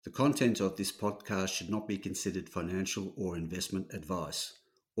The content of this podcast should not be considered financial or investment advice.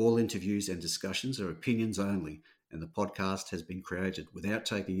 All interviews and discussions are opinions only, and the podcast has been created without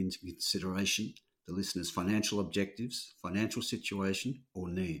taking into consideration the listener's financial objectives, financial situation, or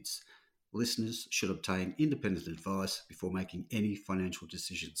needs. Listeners should obtain independent advice before making any financial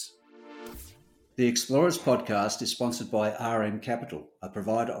decisions. The Explorers podcast is sponsored by RM Capital, a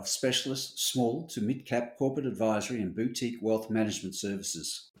provider of specialist small to mid-cap corporate advisory and boutique wealth management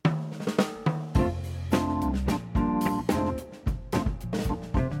services.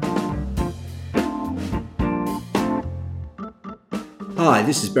 Hi,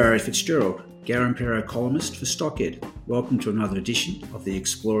 this is Barry Fitzgerald, Garimpero columnist for Stockhead. Welcome to another edition of the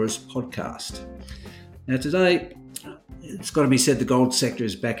Explorers podcast. Now today, it's got to be said the gold sector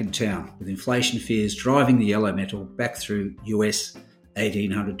is back in town, with inflation fears driving the yellow metal back through US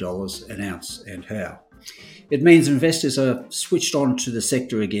 $1,800 an ounce, and how. It means investors are switched on to the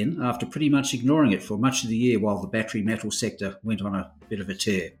sector again after pretty much ignoring it for much of the year while the battery metal sector went on a bit of a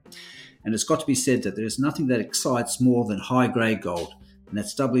tear. And it's got to be said that there is nothing that excites more than high-grade gold, and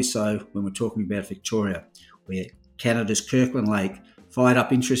that's doubly so when we're talking about Victoria, where Canada's Kirkland Lake fired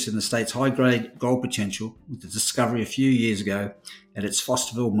up interest in the state's high-grade gold potential with the discovery a few years ago at its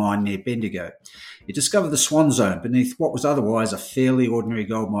Fosterville mine near Bendigo. It discovered the Swan Zone beneath what was otherwise a fairly ordinary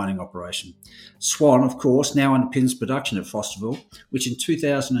gold mining operation. Swan, of course, now underpins production at Fosterville, which in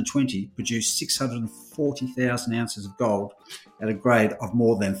 2020 produced 640,000 ounces of gold at a grade of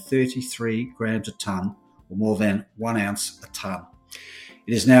more than 33 grams a tonne, or more than 1 ounce a tonne.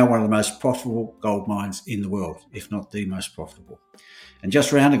 It is now one of the most profitable gold mines in the world, if not the most profitable. And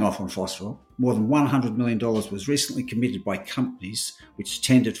just rounding off on Fosterville, more than $100 million was recently committed by companies which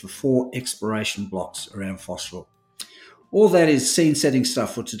tendered for 4 exploration blocks around Fosterville. All that is scene-setting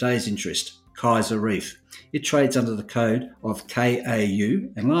stuff for today's interest, Kaiser Reef. It trades under the code of KAU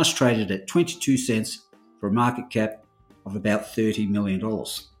and last traded at 22 cents for a market cap of about $30 million.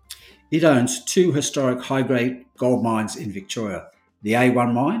 It owns 2 historic high-grade gold mines in Victoria. The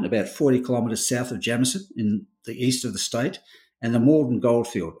A1 mine, about 40 kilometres south of Jamison in the east of the state, and the Maldon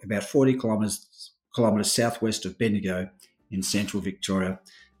Goldfield, about 40 kilometres southwest of Bendigo in central Victoria,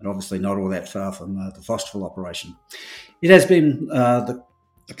 and obviously not all that far from the Fosterville operation. It has been, the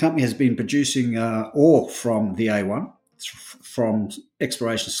company has been producing ore from the A1, from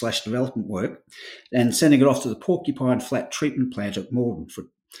exploration/development work, and sending it off to the Porcupine Flat treatment plant at Maldon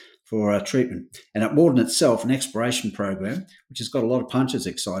for treatment. And at Maldon itself, an exploration program, which has got a lot of punchers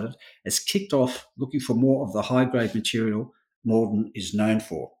excited, has kicked off looking for more of the high-grade material Maldon is known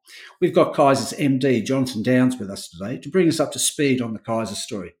for. We've got Kaiser's MD, Jonathan Downs, with us today to bring us up to speed on the Kaiser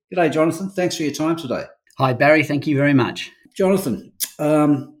story. G'day, Jonathan. Thanks for your time today. Hi, Barry. Thank you very much. Jonathan,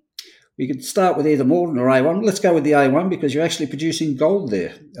 we could start with either Maldon or A1. Let's go with the A1 because you're actually producing gold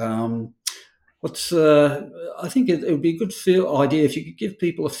there. I think it would be a good idea if you could give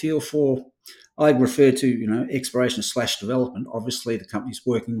people a feel for, I'd refer to, exploration/development. Obviously, the company's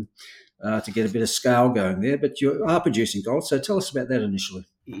working to get a bit of scale going there, but you are producing gold. So tell us about that initially.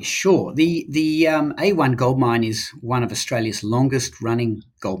 Sure. The A1 gold mine is one of Australia's longest running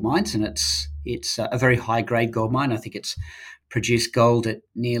gold mines, and it's a very high grade gold mine. I think it's produced gold at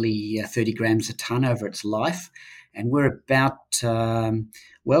nearly 30 grams a tonne over its life, and we're about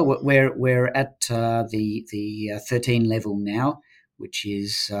we're at the 13 level now, which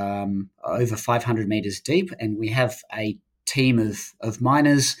is over 500 metres deep, and we have a team of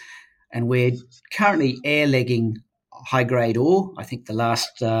miners. And we're currently air-legging high-grade ore. I think the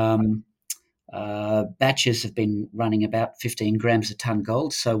last batches have been running about 15 grams a tonne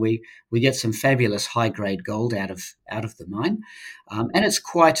gold. So we get some fabulous high-grade gold out of the mine, and it's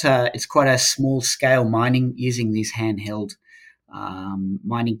quite a small-scale mining using these handheld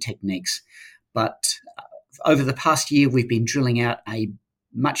mining techniques. But over the past year, we've been drilling out a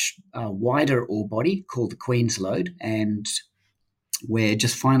much wider ore body called the Queen's Lode, and we're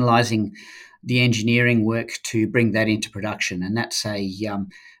just finalising the engineering work to bring that into production, and that's a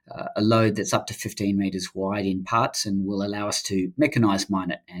lode that's up to 15 metres wide in parts and will allow us to mechanise mine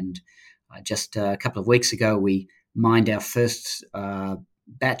it. And just a couple of weeks ago, we mined our first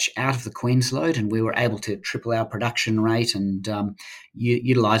batch out of the Queen's Lode, and we were able to triple our production rate and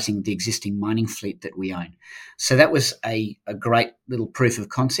utilising the existing mining fleet that we own. So that was a great little proof of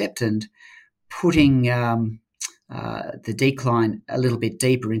concept, and putting the decline a little bit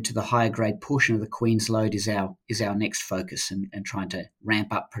deeper into the higher grade portion of the Queen's Lode is our next focus, and trying to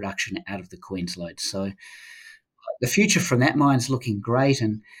ramp up production out of the Queen's Lode. So the future from that mine is looking great,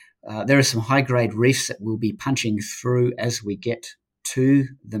 and there are some high grade reefs that we'll be punching through as we get to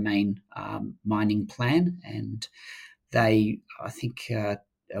the main mining plan, and they, I think,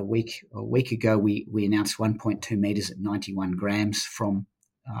 a week ago, we announced 1.2 meters at 91 grams from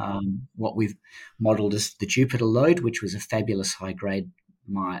what we've modelled as the Jupiter lode, which was a fabulous high grade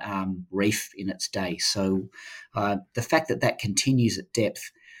reef in its day. So the fact that continues at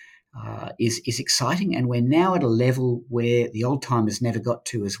depth is exciting, and we're now at a level where the old timers never got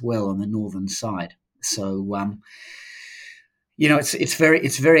to as well on the northern side. So it's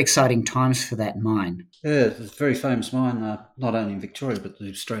very exciting times for that mine. Yeah, it's a very famous mine, not only in Victoria but the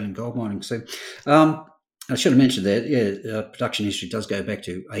Australian gold mining scene. I should have mentioned that, production history does go back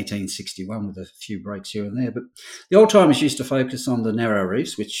to 1861 with a few breaks here and there. But the old timers used to focus on the narrow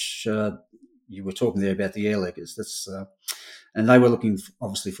reefs, which you were talking there about the airleggers. And they were looking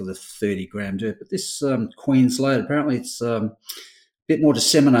obviously for the 30-gram dirt. But this Queen's lode, apparently it's a bit more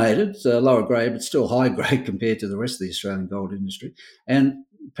disseminated, lower grade, but still high grade compared to the rest of the Australian gold industry. And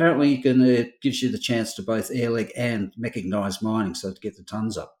apparently it gives you the chance to both airleg and mechanized mining, so to get the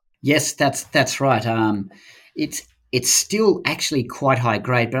tons up. Yes, that's right. It's still actually quite high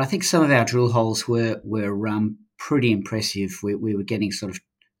grade, but I think some of our drill holes were pretty impressive. We were getting sort of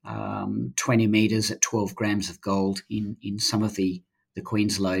 20 meters at 12 grams of gold in some of the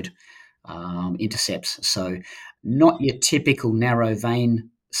Queen's lode intercepts. So not your typical narrow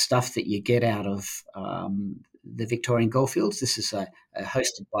vein stuff that you get out of the Victorian goldfields. This is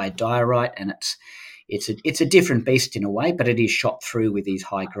hosted by a diorite, and it's a different beast in a way, but it is shot through with these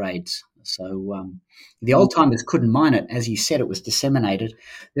high grades. So the old timers couldn't mine it. As you said, it was disseminated.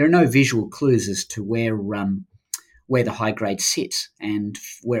 There are no visual clues as to where the high grade sits, and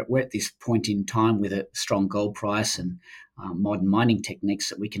we're at this point in time with a strong gold price and modern mining techniques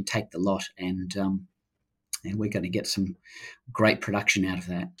that we can take the lot, and we're going to get some great production out of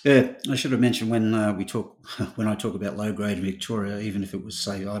that. Yeah, I should have mentioned when I talk about low grade in Victoria, even if it was,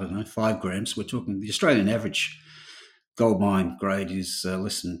 say, 5 grams, we're talking the Australian average gold mine grade is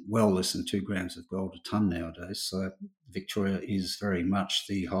less than 2 grams of gold a tonne nowadays. So Victoria is very much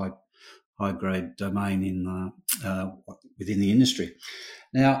the high grade domain in within the industry.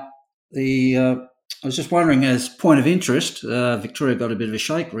 Now, I was just wondering, as point of interest, Victoria got a bit of a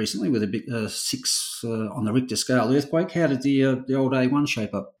shake recently with a big 6 on the Richter scale earthquake. How did the old A1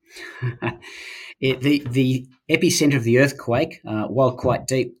 shape up? The epicenter of the earthquake, while quite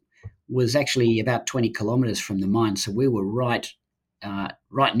deep, was actually about 20 kilometres from the mine, so we were right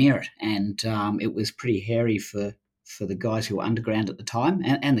near it, and it was pretty hairy for the guys who were underground at the time,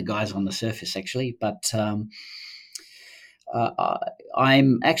 and the guys on the surface actually. But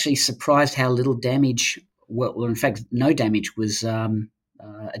I'm actually surprised how little damage, well, in fact, no damage was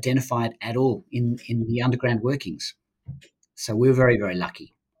identified at all in the underground workings. So we were very, very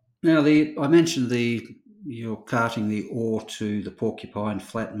lucky. Now, I mentioned you're carting the ore to the Porcupine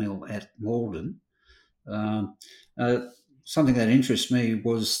Flat Mill at Maldon. Something that interests me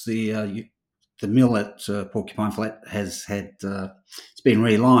was the mill at Porcupine Flat has had it's been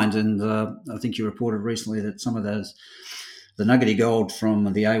realigned, and I think you reported recently that some of the nuggety gold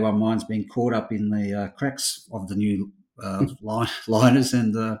from the A1 mine's been caught up in the cracks of the new liners,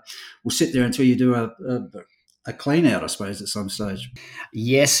 and we'll sit there until you do a clean out, I suppose, at some stage.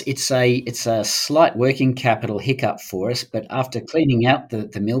 Yes, it's a slight working capital hiccup for us, but after cleaning out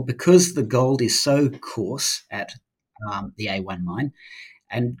the mill, because the gold is so coarse at the A1 mine,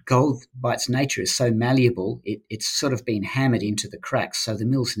 and gold by its nature is so malleable, it's sort of been hammered into the cracks. So the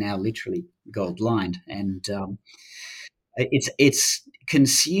mill's now literally gold lined, and it's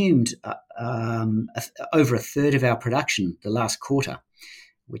consumed over a third of our production the last quarter,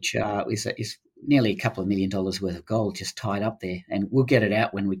 which is nearly a couple of $1 million worth of gold just tied up there. And we'll get it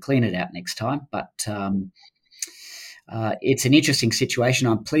out when we clean it out next time. But it's an interesting situation.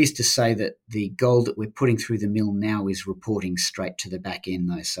 I'm pleased to say that the gold that we're putting through the mill now is reporting straight to the back end,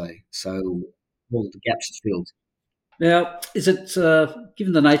 though. So all the gaps are filled. Now, is it,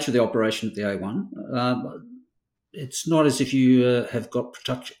 given the nature of the operation at the A1, it's not as if you have got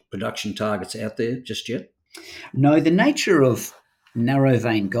production targets out there just yet? No, the nature of narrow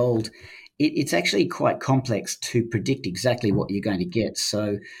vein gold, it's actually quite complex to predict exactly what you're going to get.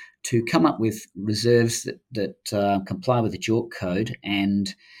 So to come up with reserves that comply with the JORC code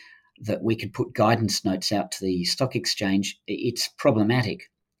and that we can put guidance notes out to the stock exchange, it's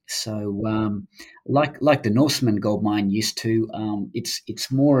problematic. So like the Norseman gold mine used to,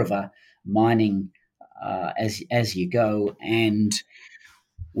 it's more of a mining as you go, and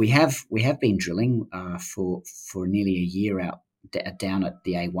we have been drilling for nearly a year out down at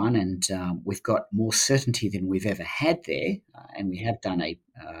the A1, and we've got more certainty than we've ever had there, and we have done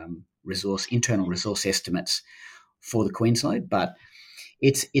internal resource estimates for the Queensland, but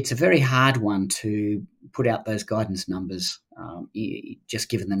it's a very hard one to put out those guidance numbers, just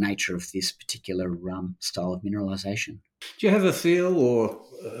given the nature of this particular style of mineralisation. Do you have a feel or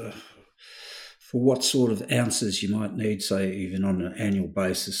for what sort of ounces you might need, say, even on an annual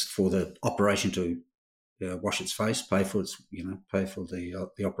basis, for the operation to wash its face, pay for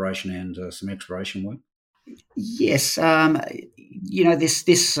the operation and some exploration work? Yes,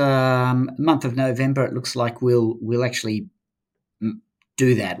 this month of November, it looks like we'll actually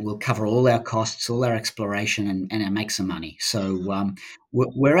do that. We'll cover all our costs, all our exploration, and make some money. So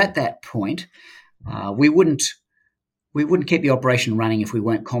we're at that point. We wouldn't keep the operation running if we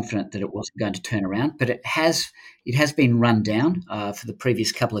weren't confident that it wasn't going to turn around. But it has been run down for the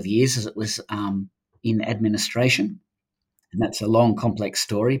previous couple of years as it was in administration, and that's a long, complex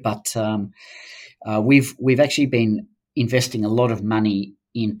story. But we've actually been investing a lot of money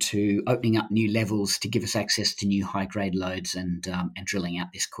into opening up new levels to give us access to new high grade lodes and drilling out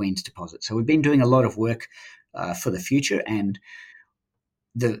this Queen's deposit. So we've been doing a lot of work for the future, and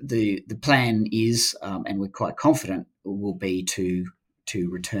the plan is, and we're quite confident, will be to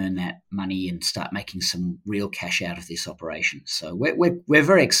return that money and start making some real cash out of this operation. So we're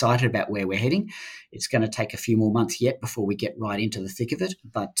very excited about where we're heading. It's going to take a few more months yet before we get right into the thick of it,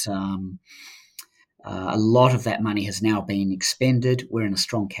 but a lot of that money has now been expended. We're in a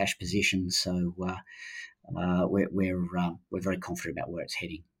strong cash position, so we're very confident about where it's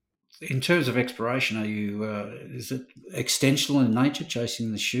heading. In terms of exploration, are you is it extensional in nature,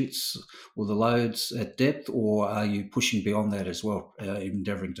 chasing the shoots or the lodes at depth, or are you pushing beyond that as well,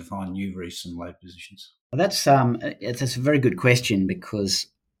 endeavouring to find new reefs and lode positions? Well, that's a very good question, because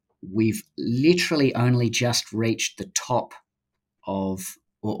we've literally only just reached the top of,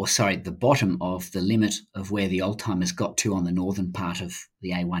 the bottom of the limit of where the old timers got to on the northern part of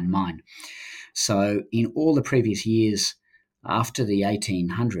the A1 mine. So in all the previous years after the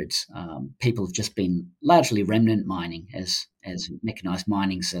 1800s, people have just been largely remnant mining as mechanised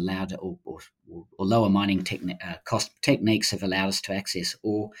mining's allowed, or lower mining cost techniques have allowed us to access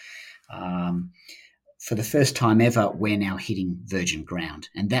ore. For the first time ever, we're now hitting virgin ground,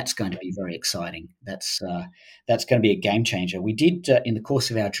 and that's going to be very exciting. That's going to be a game changer. We did, in the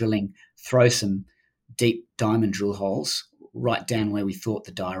course of our drilling, throw some deep diamond drill holes right down where we thought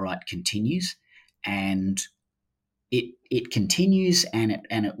the diorite continues, and it continues, and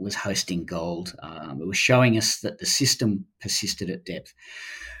it was hosting gold. It was showing us that the system persisted at depth.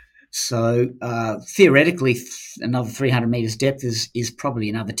 So theoretically, another 300 metres depth is probably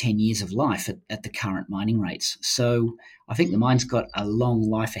another 10 years of life at the current mining rates. So I think the mine's got a long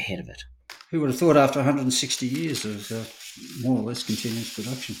life ahead of it. Who would have thought after 160 years of more or less continuous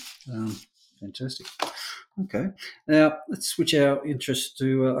production? Fantastic. Okay. Now let's switch our interest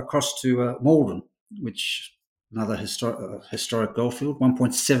to across to Maldon, which another historic goldfield,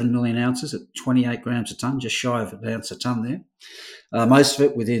 1.7 million ounces at 28 grams a tonne, just shy of an ounce a tonne there. Most of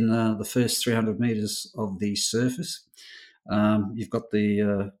it within the first 300 metres of the surface. You've got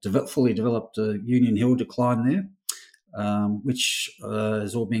the fully developed Union Hill decline there, which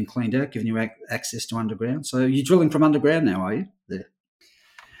has all been cleaned out, giving you access to underground. So you're drilling from underground now, are you? There.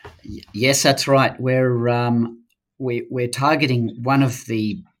 Yes, that's right. We're targeting one of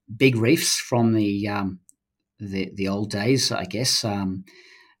the big reefs from the old days, I guess.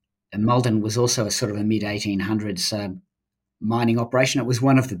 Maldon was also a sort of a mid 1800s mining operation. It was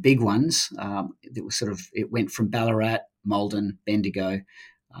one of the big ones. It went from Ballarat, Maldon, Bendigo,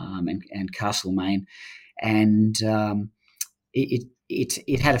 and Castlemaine, and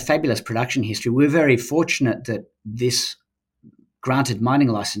it had a fabulous production history. We're very fortunate that this granted mining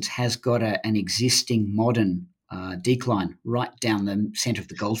license has got an existing modern decline right down the centre of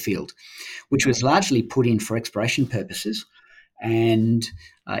the goldfield, which was largely put in for exploration purposes, and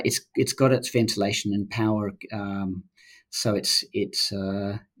it's got its ventilation and power. So it's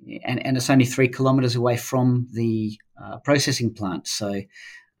only 3 kilometres away from the processing plant. So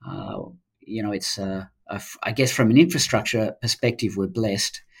it's I guess from an infrastructure perspective, we're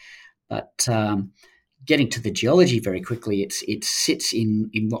blessed, but getting to the geology very quickly, it sits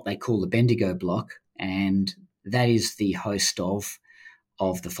in what they call the Bendigo block, and that is the host of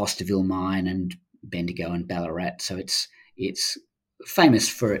the Fosterville mine and Bendigo and Ballarat. So it's famous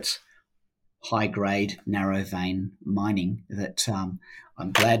for its high grade, narrow vein mining that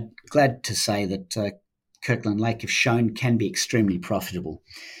I'm glad to say that Kirkland Lake have shown can be extremely profitable.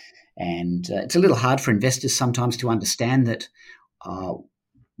 And it's a little hard for investors sometimes to understand that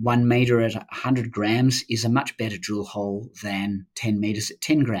 1 metre at 100 grams is a much better drill hole than 10 metres at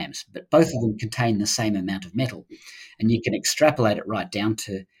 10 grams, but both of them contain the same amount of metal. And you can extrapolate it right down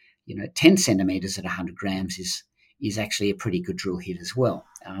to, 10 centimetres at 100 grams is actually a pretty good drill hit as well.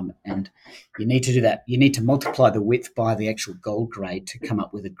 And you need to do that. You need to multiply the width by the actual gold grade to come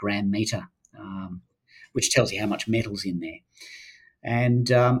up with a gram meter, which tells you how much metal's in there. And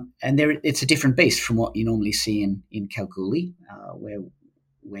it's a different beast from what you normally see in Kalgoorlie,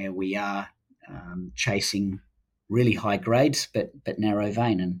 where we are chasing really high grades but narrow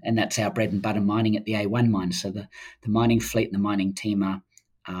vein, and that's our bread and butter mining at the A1 mine. So the mining fleet and the mining team are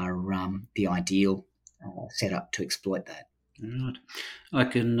the ideal setup to exploit that. Right. I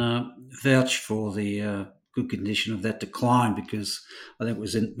can vouch for the good condition of that decline, because I think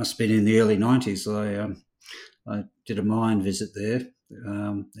must have been in the early 90s. I did a mine visit there,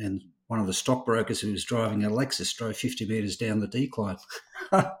 and one of the stockbrokers who was driving a Lexus drove 50 metres down the decline.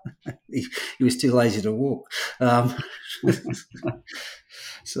 he was too lazy to walk.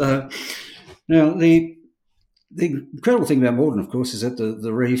 So now the incredible thing about Maldon, of course, is that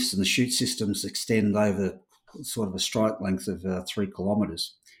the reefs and the chute systems extend over sort of a strike length of 3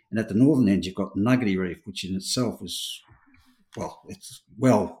 kilometres. And at the northern end, you've got Nuggety Reef, which in itself is, well, it's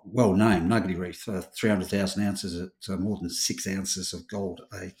well named, Nuggety Reef, 300,000 ounces at more than 6 ounces of gold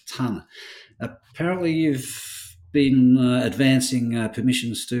a tonne. Apparently you've been advancing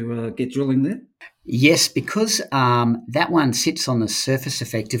permissions to get drilling there? Yes, because that one sits on the surface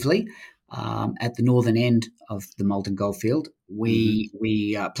effectively. At the northern end of the Maldon Goldfield,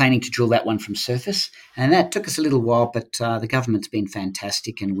 we are planning to drill that one from surface, and that took us a little while, but the government's been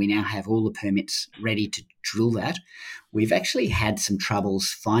fantastic, and we now have all the permits ready to drill that. We've actually had some troubles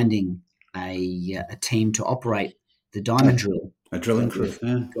finding a team to operate the diamond drill. A drilling crew,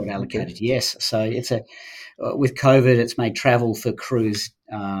 got allocated. Okay. Yes, so it's with COVID, it's made travel for crews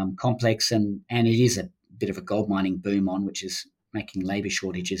complex, and it is a bit of a gold mining boom on, which is making labour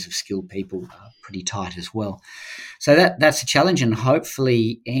shortages of skilled people pretty tight as well. So that's a challenge, and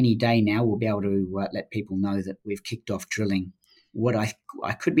hopefully any day now we'll be able to let people know that we've kicked off drilling what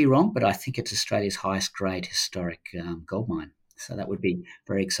I could be wrong, but I think it's Australia's highest grade historic gold mine. So that would be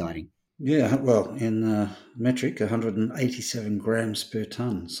very exciting. Yeah, well, in metric, 187 grams per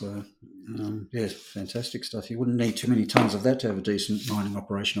tonne. So, yes, fantastic stuff. You wouldn't need too many tonnes of that to have a decent mining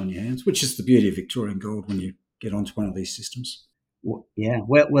operation on your hands, which is the beauty of Victorian gold when you get onto one of these systems. Yeah,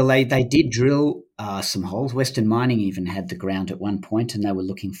 well, they did drill some holes. Western Mining even had the ground at one point, and they were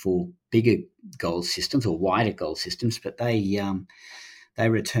looking for bigger gold systems or wider gold systems, but they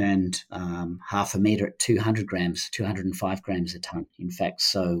returned half a metre at 200 grams, 205 grams a tonne, in fact.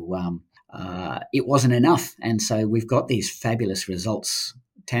 So it wasn't enough, and so we've got these fabulous results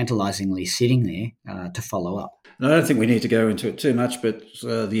tantalisingly sitting there to follow up. I don't think we need to go into it too much, but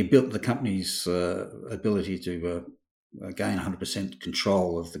the company's ability to gain 100%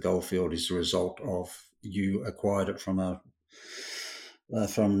 control of the goldfield is a result of you acquired it from an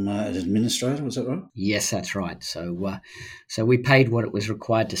administrator. Was that right? Yes, that's right. So we paid what it was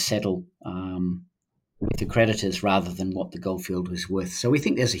required to settle with the creditors rather than what the goldfield was worth. So we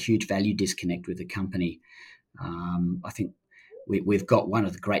think there's a huge value disconnect with the company. I think we've got one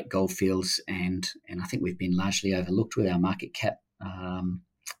of the great goldfields, and I think we've been largely overlooked with our market cap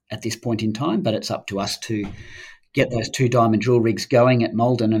at this point in time. But it's up to us to get those 2 diamond drill rigs going at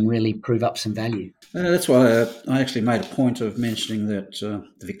Maldon and really prove up some value. That's why I actually made a point of mentioning that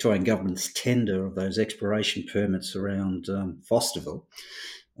the Victorian government's tender of those exploration permits around Fosterville,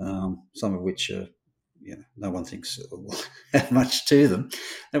 some of which no one thinks will have much to them.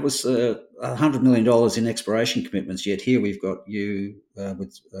 That was $100 million in exploration commitments, yet here we've got you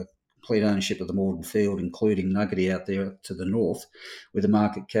with complete ownership of the Maldon Field, including Nuggety out there to the north, with a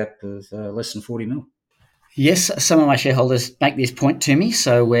market cap of less than 40 mil. Yes, some of my shareholders make this point to me.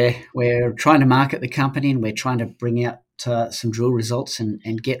 So we're trying to market the company, and we're trying to bring out some drill results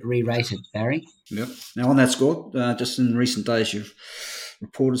and get re-rated, Barry. Yep. Now on that score, just in recent days, you've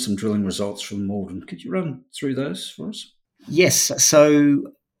reported some drilling results from Maldon. Could you run through those for us? Yes.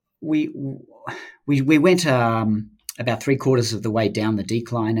 So we went about 3/4 of the way down the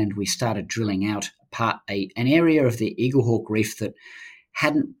decline, and we started drilling out an area of the Eaglehawk Reef that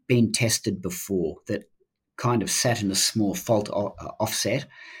hadn't been tested before, that kind of sat in a small fault offset,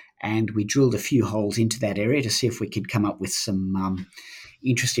 and we drilled a few holes into that area to see if we could come up with some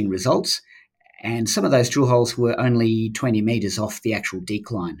interesting results. And some of those drill holes were only 20 metres off the actual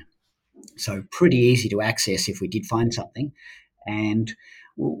decline, so pretty easy to access if we did find something. And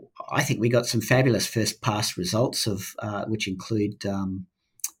I think we got some fabulous first pass results of which include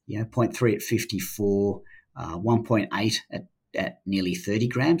 0.3 at 54, 1.8 at nearly 30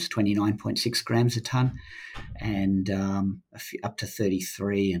 grams, 29.6 grams a tonne, and up to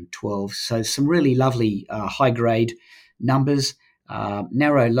 33 and 12. So some really lovely high-grade numbers.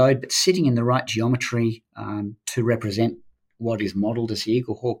 narrow lode, but sitting in the right geometry to represent what is modelled as the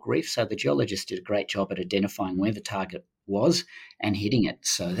Eagle Hawk Reef. So the geologist did a great job at identifying where the target was and hitting it.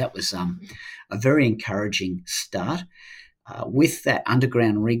 So that was a very encouraging start. With that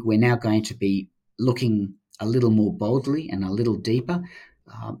underground rig, we're now going to be looking a little more boldly and a little deeper.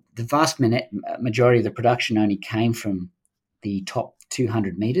 The vast majority of the production only came from the top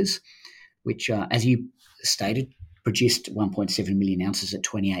 200 metres, which, as you stated, produced 1.7 million ounces at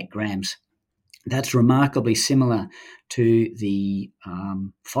 28 grams. That's remarkably similar to the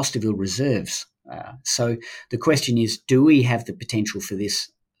Fosterville reserves. So the question is, do we have the potential for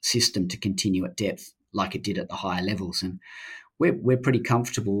this system to continue at depth like it did at the higher levels? And we're pretty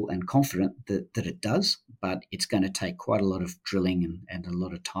comfortable and confident that it does, but it's going to take quite a lot of drilling and a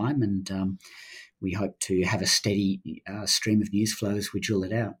lot of time. And we hope to have a steady stream of news flow as we drill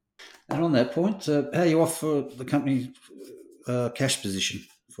it out. And on that point, how are you off for the company's cash position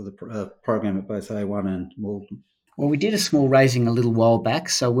for the program at both A1 and Maldon? Well, we did a small raising a little while back,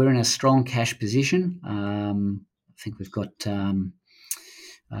 so we're in a strong cash position. I think we've got the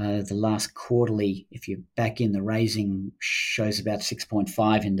last quarterly, if you back in the raising, shows about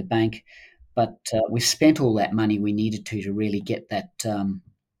 6.5 in the bank. But we spent all that money we needed to really get that to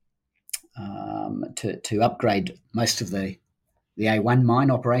upgrade most of the A1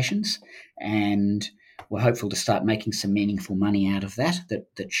 mine operations, and we're hopeful to start making some meaningful money out of that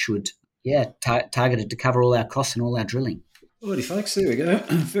should, targeted to cover all our costs and all our drilling. Alrighty, folks, there we go.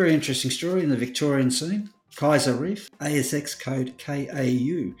 Very interesting story in the Victorian scene. Kaiser Reef, ASX code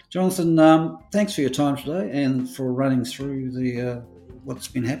KAU. Jonathan, thanks for your time today and for running through the what's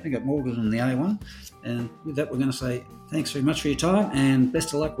been happening at Maldon and the A1. And with that, we're going to say thanks very much for your time and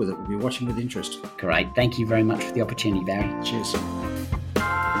best of luck with it. We'll be watching with interest. Great. Thank you very much for the opportunity, Barry. Cheers.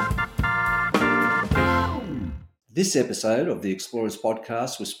 This episode of the Explorers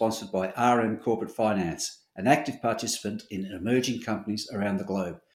Podcast was sponsored by RM Corporate Finance, an active participant in emerging companies around the globe.